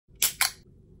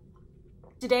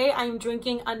Today I'm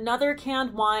drinking another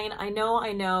canned wine. I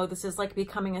know, this is like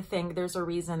becoming a thing. There's a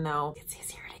reason though. It's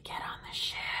easier to get on the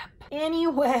ship.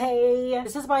 Anyway,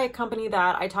 this is by a company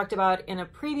that I talked about in a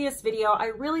previous video. I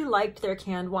really liked their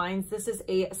canned wines. This is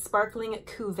a sparkling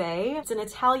Cuvée. It's an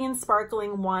Italian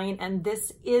sparkling wine, and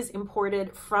this is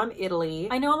imported from Italy.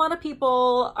 I know a lot of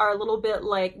people are a little bit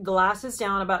like glasses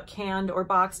down about canned or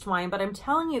boxed wine, but I'm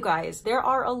telling you guys, there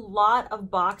are a lot of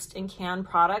boxed and canned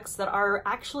products that are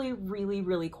actually really,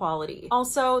 really quality.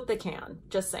 Also, the can,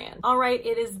 just saying. All right,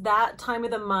 it is that time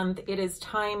of the month. It is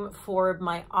time for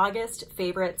my August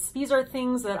favorites. These are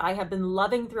things that I have been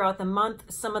loving throughout the month.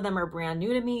 Some of them are brand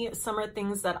new to me. Some are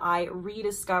things that I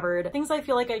rediscovered. Things I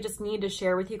feel like I just need to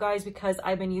share with you guys because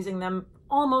I've been using them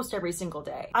almost every single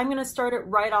day. I'm gonna start it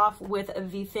right off with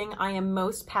the thing I am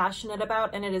most passionate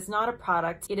about, and it is not a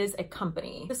product, it is a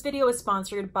company. This video is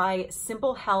sponsored by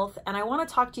Simple Health, and I wanna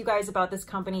talk to you guys about this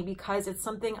company because it's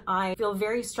something I feel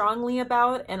very strongly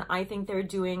about, and I think they're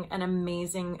doing an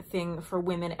amazing thing for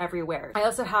women everywhere. I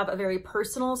also have a very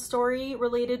personal story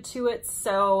related to it,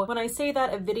 so when I say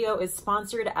that a video is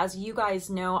sponsored, as you guys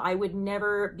know, I would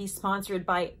never be sponsored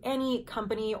by any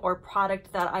company or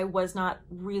product that I was not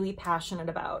really passionate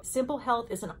about. Simple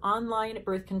Health is an online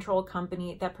birth control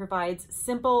company that provides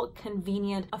simple,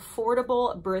 convenient,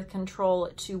 affordable birth control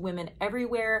to women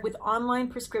everywhere with online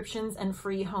prescriptions and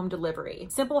free home delivery.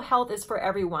 Simple Health is for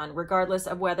everyone, regardless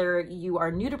of whether you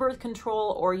are new to birth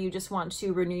control or you just want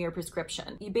to renew your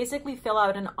prescription. You basically fill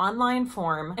out an online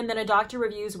form, and then a doctor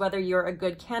reviews whether you're a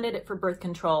good candidate for birth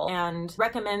control and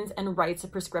recommends and writes a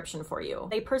prescription for you.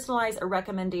 They personalize a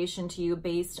recommendation to you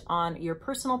based on your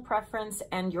personal preference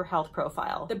and your health profile.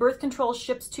 The birth control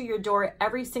ships to your door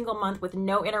every single month with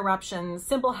no interruptions.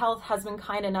 Simple Health has been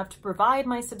kind enough to provide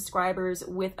my subscribers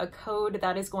with a code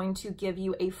that is going to give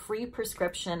you a free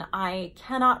prescription. I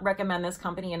cannot recommend this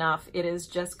company enough. It has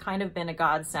just kind of been a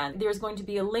godsend. There's going to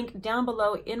be a link down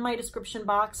below in my description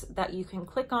box that you can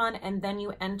click on, and then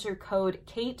you enter code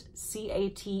Cate,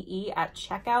 C-A-T-E, at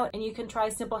checkout, and you can try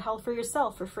Simple Health for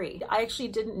yourself for free. I actually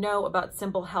didn't know about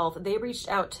Simple Health. They reached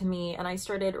out to me and I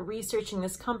started researching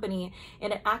this company,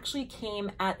 and it actually came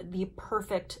at the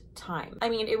perfect time. I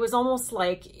mean, it was almost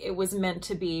like it was meant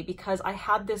to be because I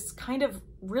had this kind of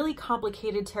really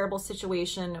complicated, terrible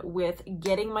situation with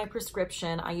getting my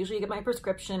prescription. I usually get my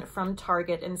prescription from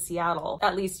Target in Seattle,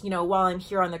 at least, you know, while I'm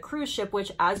here on the cruise ship,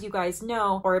 which, as you guys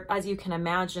know, or as you can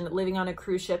imagine, living on a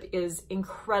cruise ship is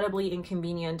incredibly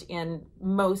inconvenient in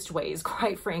most ways,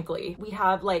 quite frankly. We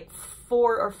have like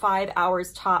 4 or 5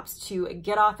 hours tops to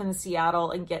get off in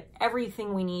Seattle and get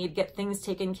everything we need, get things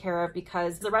taken care of,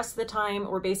 because the rest of the time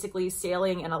we're basically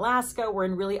sailing in Alaska. We're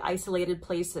in really isolated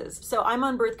places. So I'm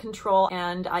on birth control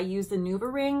and I use the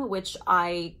NuvaRing, which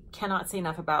I cannot say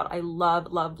enough about. I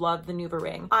love, love, love the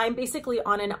NuvaRing. I'm basically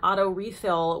on an auto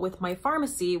refill with my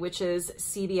pharmacy, which is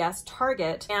CVS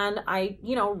Target, and I,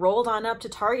 you know, rolled on up to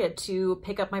Target to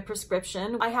pick up my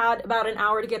prescription. I had about an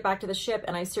hour to get back to the ship,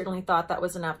 and I certainly thought that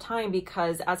was enough time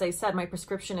because, as I said, my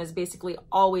prescription is basically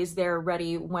always there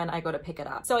ready when I go to pick it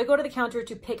up. So I go to the counter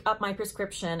to pick up my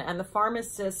prescription, and the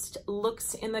pharmacist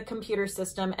looks in the computer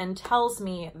system and tells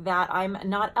me that I'm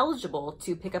not eligible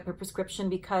to pick up a prescription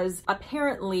because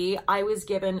apparently I was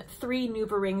given 3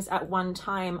 NuvaRings at one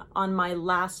time on my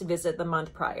last visit the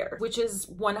month prior, which is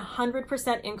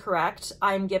 100% incorrect.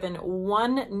 I'm given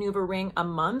 1 NuvaRing a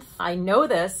month. I know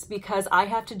this because I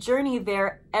have to journey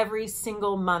there every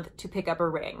single month to pick up a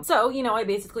ring. So, you know, I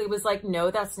basically was like,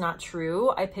 no, that's not true.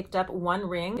 I picked up 1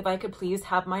 ring. If I could please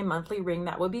have my monthly ring,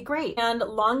 that would be great. And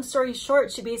long story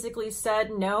short, she basically said,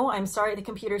 no, I'm sorry, the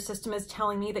computer system is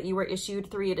telling me that you were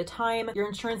issued 3 at a time. Your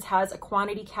insurance has a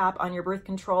quantity cap on your birth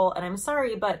control, and I'm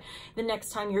sorry, but the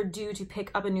next time you're due to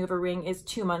pick up a NuvaRing is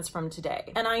 2 months from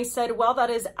today. And I said, well, that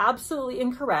is absolutely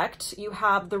incorrect. You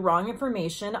have the wrong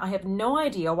information. I have no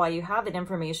idea why you have that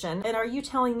information. And are you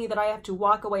telling me that I have to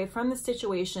walk away from the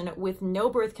situation with no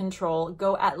birth control,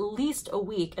 go at least a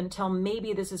week until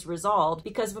maybe this is resolved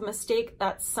because of a mistake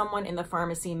that someone in the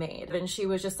pharmacy made? And she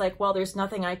was just like, well, there's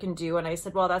nothing I can do. And I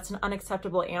said, well, that's an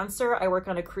unacceptable answer. I work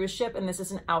on a cruise ship and this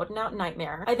is an out and out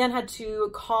nightmare. I then had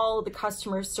to call the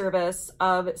customer service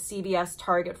of CVS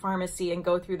Target Pharmacy and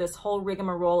go through this whole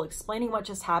rigmarole explaining what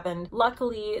just happened.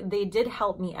 Luckily, they did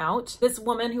help me out. This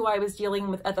woman who I was dealing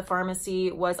with at the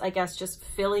pharmacy was, I guess, just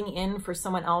filling in for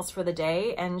someone else for the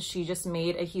day, and she just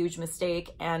made a huge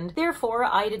mistake, and therefore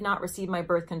I did not receive my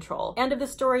birth control. End of the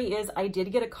story is I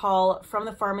did get a call from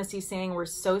the pharmacy saying, we're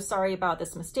so sorry about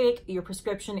this mistake. Your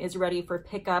prescription is ready for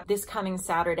pickup this coming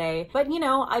Saturday. But you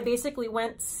know, I basically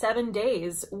went 7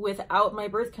 days without my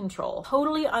birth control. Totally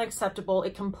totally unacceptable.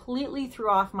 It completely threw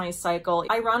off my cycle.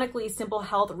 Ironically, Simple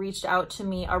Health reached out to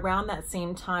me around that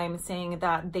same time saying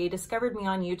that they discovered me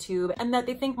on YouTube and that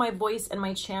they think my voice and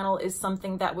my channel is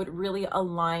something that would really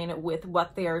align with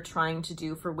what they are trying to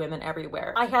do for women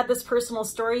everywhere. I had this personal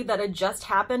story that had just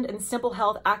happened and Simple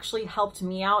Health actually helped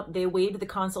me out. They waived the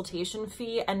consultation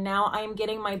fee and now I am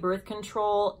getting my birth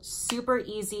control super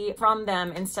easy from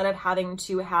them instead of having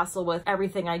to hassle with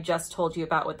everything I just told you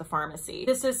about with the pharmacy.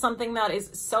 This is something that is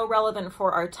so relevant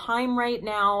for our time right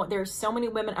now. There's so many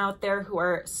women out there who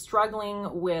are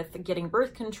struggling with getting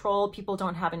birth control. People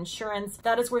don't have insurance.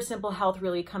 That is where Simple Health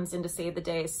really comes in to save the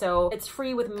day. So it's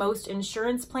free with most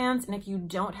insurance plans. And if you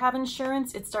don't have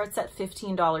insurance, it starts at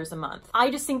 $15 a month. I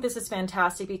just think this is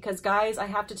fantastic because guys, I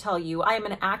have to tell you, I am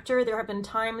an actor. There have been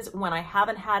times when I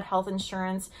haven't had health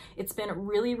insurance. It's been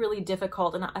really, really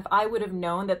difficult. And if I would have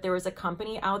known that there was a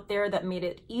company out there that made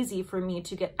it easy for me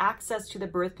to get access to the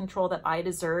birth control that I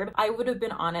deserve, I would have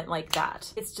been on it like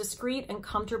that. It's discreet and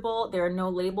comfortable. There are no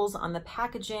labels on the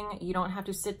packaging. You don't have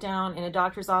to sit down in a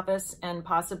doctor's office and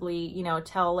possibly, you know,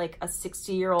 tell like a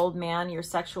 60-year-old man your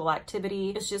sexual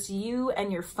activity. It's just you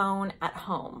and your phone at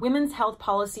home. Women's health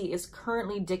policy is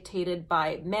currently dictated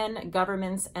by men,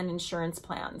 governments, and insurance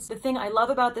plans. The thing I love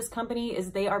about this company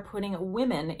is they are putting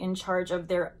women in charge of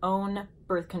their own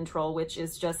birth control, which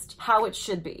is just how it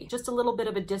should be. Just a little bit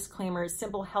of a disclaimer,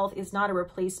 Simple Health is not a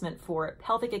replacement for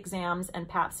pelvic exams and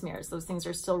pap smears. Those things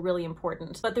are still really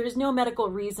important, but there's no medical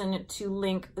reason to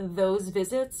link those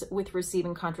visits with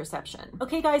receiving contraception.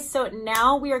 Okay guys, so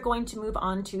now we are going to move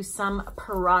on to some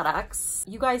products.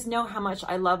 You guys know how much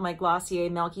I love my Glossier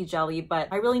Milky Jelly, but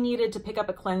I really needed to pick up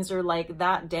a cleanser like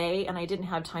that day and I didn't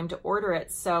have time to order it.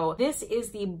 So this is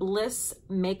the Bliss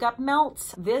Makeup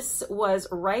Melt. This was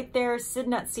right there sitting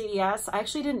at CVS. I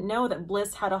actually didn't know that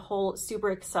Bliss had a whole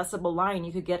super accessible line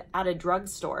you could get at a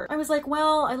drugstore. I was like,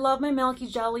 well, I love my Milky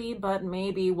Jelly, but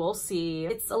maybe we'll see.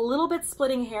 It's a little bit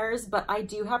splitting hairs, but I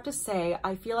do have to say,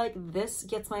 I feel like this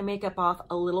gets my makeup off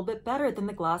a little bit better than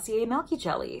the Glossier Milky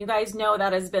Jelly. You guys know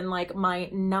that has been like my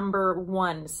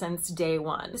 #1 since day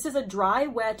one. This is a dry,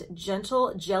 wet,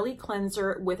 gentle jelly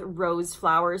cleanser with rose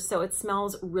flowers, so it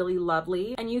smells really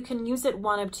lovely, and you can use it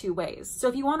one of two ways. So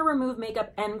if you want to remove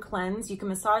makeup and cleanse, you can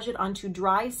massage it onto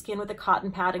dry skin with a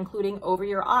cotton pad, including over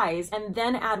your eyes, and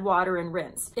then add water and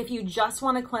rinse. If you just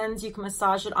want to cleanse, you can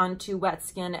massage it onto wet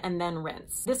skin and then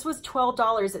rinse. This was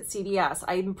 $12 at CVS.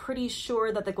 I'm pretty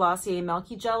sure that the Glossier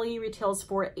Milky Jelly retails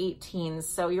for $18,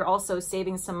 so you're also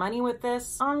saving some money with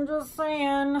this. I'm just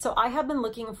saying. So I have been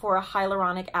looking for a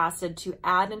hyaluronic acid to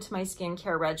add into my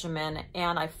skincare regimen,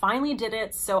 and I finally did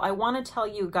it, so I want to tell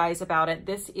you guys about it.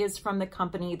 This is from the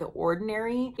company The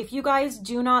Ordinary. If you guys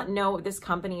do not know what this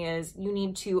company is, you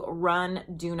need to run,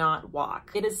 do not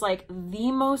walk. It is like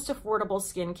the most affordable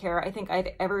skincare I think I've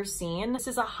ever seen. This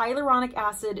is a hyaluronic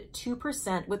acid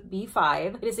 2% with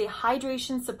B5. It is a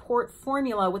hydration support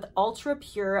formula with ultra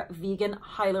pure vegan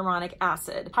hyaluronic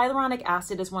acid. Hyaluronic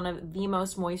acid is one of the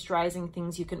most moisturizing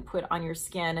things you can put on your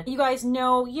skin. You guys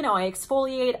know, I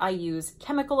exfoliate, I use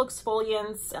chemical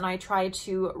exfoliants, and I try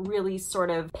to really sort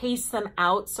of pace them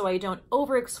out so I don't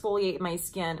over exfoliate my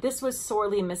skin. This was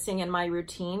sorely missing in my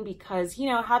routine because,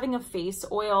 having a face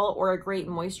oil or a great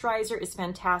moisturizer is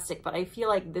fantastic, but I feel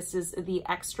like this is the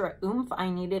extra oomph I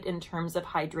needed in terms of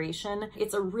hydration.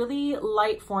 It's a really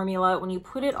light formula. When you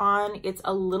put it on, it's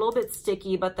a little bit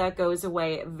sticky, but that goes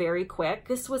away very quick.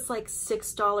 This was like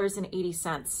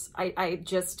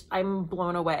 $6.80. I'm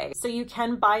blown away. So you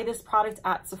can buy this product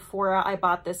at Sephora. I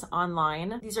bought this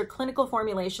online. These are clinical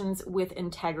formulations with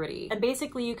integrity. And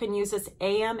basically you can use this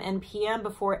AM and PM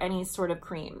before any sort of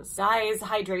creams. Guys,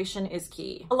 hydration is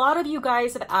key. A lot of you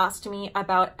guys have asked me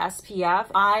about SPF.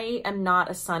 I am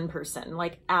not a sun person,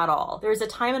 like at all. There's a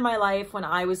time in my life when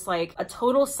I was like a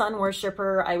total sun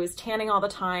worshiper. I was tanning all the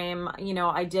time.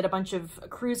 I did a bunch of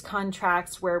cruise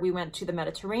contracts where we went to the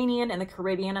Mediterranean and the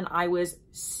Caribbean and I was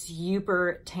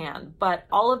super tan. But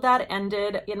all of that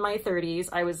ended in my 30s.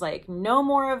 I was like, no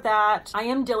more of that. I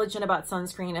am diligent about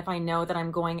sunscreen if I know that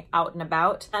I'm going out and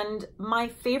about. And my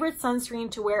favorite sunscreen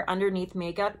to wear underneath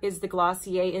makeup is the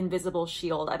Glossier Invisible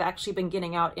Shield. I've actually been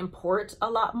getting out in port a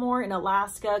lot more in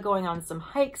Alaska, going on some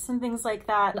hikes and things like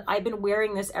that. I've been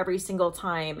wearing this every single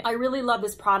time. I really love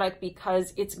this product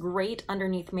because it's great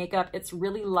underneath makeup. It's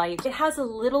really light. It has a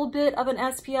little bit of an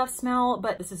SPF smell,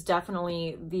 but this is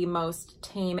definitely the most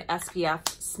tame SPF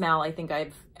smell I think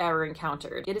I've ever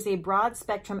encountered. It is a broad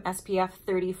spectrum SPF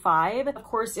 35. Of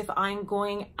course, if I'm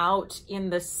going out in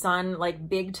the sun like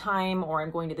big time, or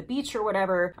I'm going to the beach or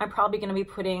whatever, I'm probably going to be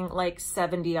putting like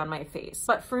 70 on my face.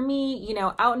 But for me, you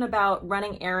know, out and about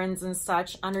running errands and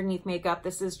such underneath makeup,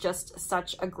 this is just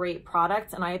such a great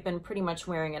product, and I have been pretty much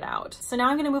wearing it out. So now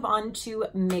I'm going to move on to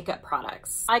makeup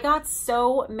products. I got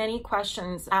so many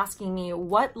questions asking me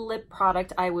what lip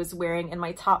product I was wearing in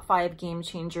my top 5 game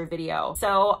changer video.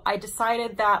 So I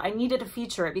decided that I needed to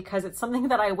feature it because it's something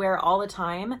that I wear all the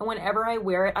time, and whenever I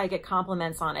wear it, I get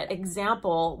compliments on it.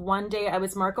 Example, one day I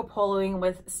was Marco Poloing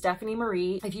with Stephanie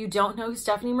Marie. If you don't know who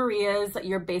Stephanie Marie is,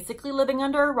 you're basically living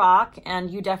under a rock,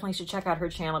 and you definitely should check out her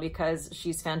channel because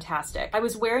she's fantastic. I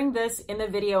was wearing this in the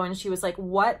video and she was like,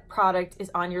 what product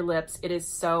is on your lips? It is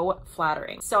so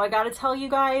flattering. So I gotta tell you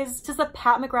guys, this is a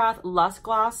Pat McGrath Lust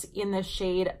Gloss in the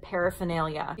shade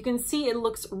Paraphernalia. You can see it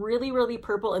looks really, really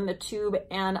purple in the tube,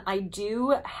 and I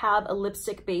do have a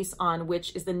lipstick base on,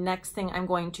 which is the next thing I'm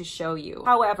going to show you.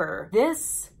 However,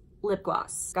 this lip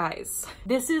gloss, guys,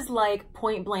 this is like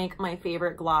point blank my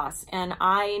favorite gloss, and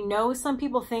I know some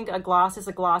people think a gloss is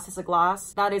a gloss is a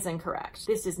gloss. That is incorrect.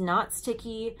 This is not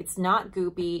sticky, it's not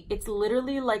goopy, it's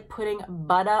literally like putting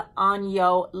butter on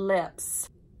your lips.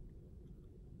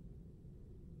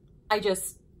 I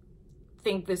just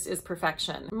think this is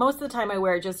perfection. Most of the time I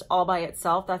wear it just all by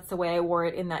itself. That's the way I wore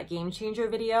it in that game changer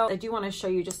video. I do want to show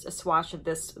you just a swatch of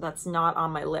this that's not on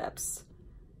my lips.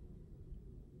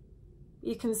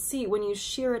 You can see when you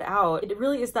shear it out, it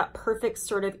really is that perfect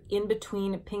sort of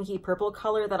in-between pinky purple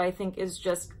color that I think is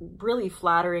just really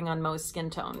flattering on most skin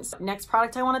tones. Next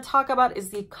product I want to talk about is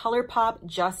the ColourPop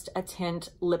Just a Tint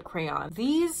Lip Crayon.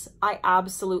 These I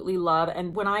absolutely love,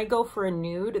 and when I go for a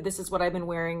nude, this is what I've been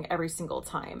wearing every single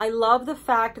time. I love the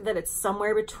fact that it's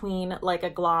somewhere between like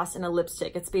a gloss and a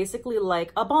lipstick. It's basically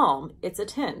like a balm. It's a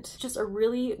tint. Just a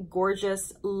really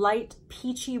gorgeous, light,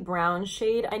 peachy brown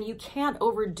shade, and you can't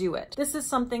overdo it. This is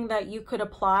something that you could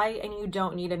apply and you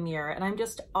don't need a mirror, and I'm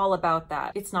just all about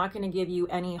that. It's not going to give you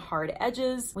any hard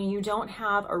edges. When you don't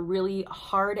have a really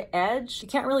hard edge, you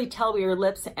can't really tell where your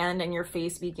lips end and your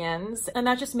face begins, and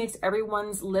that just makes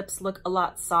everyone's lips look a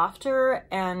lot softer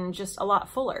and just a lot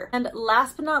fuller. And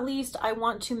last but not least, I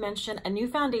want to mention a new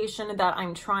foundation that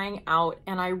I'm trying out,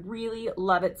 and I really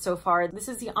love it so far. This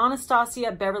is the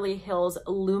Anastasia Beverly Hills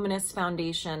Luminous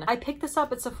Foundation. I picked this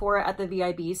up at Sephora at the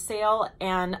VIB sale,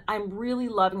 and I'm really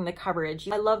loving the coverage.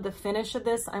 I love the finish of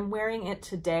this. I'm wearing it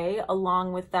today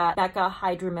along with that Becca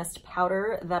Hydra-Mist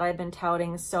powder that I've been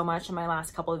touting so much in my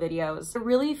last couple of videos. I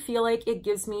really feel like it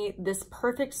gives me this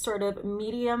perfect sort of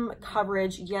medium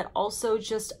coverage, yet also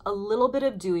just a little bit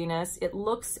of dewiness. It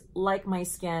looks like my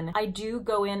skin. I do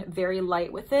go in very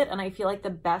light with it, and I feel like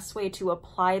the best way to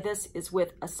apply this is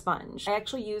with a sponge. I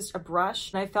actually used a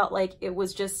brush, and I felt like it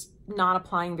was just not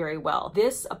applying very well.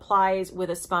 This applies with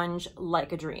a sponge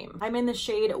like a dream. I'm in the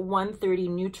shade 130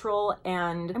 Neutral,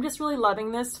 and I'm just really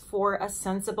loving this for a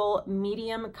sensible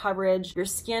medium coverage. Your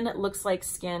skin looks like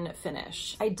skin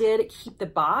finish. I did keep the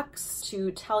box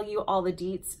to tell you all the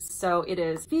deets. So it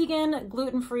is vegan,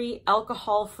 gluten-free,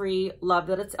 alcohol-free, love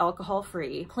that it's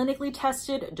alcohol-free, clinically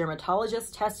tested,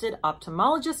 dermatologist tested,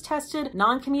 ophthalmologist tested,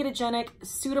 non-comedogenic,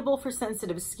 suitable for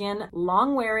sensitive skin,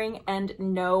 long wearing, and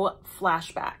no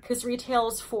flashback. This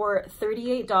retails for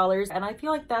 $38, and I feel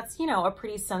like that's, you know, a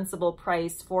pretty sensible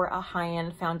price for a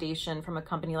high-end foundation from a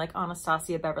company like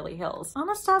Anastasia Beverly Hills.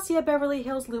 Anastasia Beverly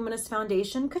Hills Luminous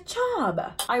Foundation, good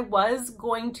job! I was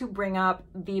going to bring up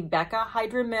the Becca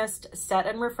Hydra-Mist Set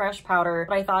and Refresh powder,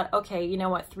 but I thought, okay, you know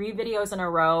what, 3 videos in a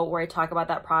row where I talk about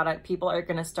that product, people are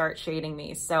gonna start shading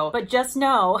me. But just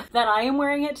know that I am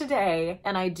wearing it today,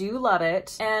 and I do love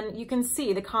it. And you can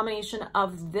see the combination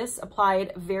of this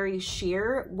applied very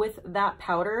sheer with that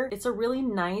powder. It's a really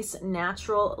nice,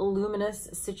 natural, luminous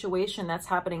situation that's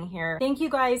happening here. Thank you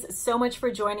guys so much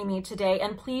for joining me today,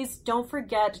 and please don't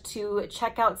forget to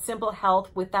check out Simple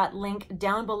Health with that link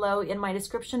down below in my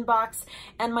description box,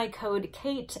 and my code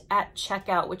Cate at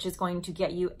checkout, which is going to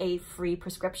get you a free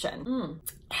prescription.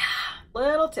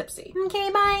 Little tipsy.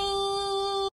 Okay, bye!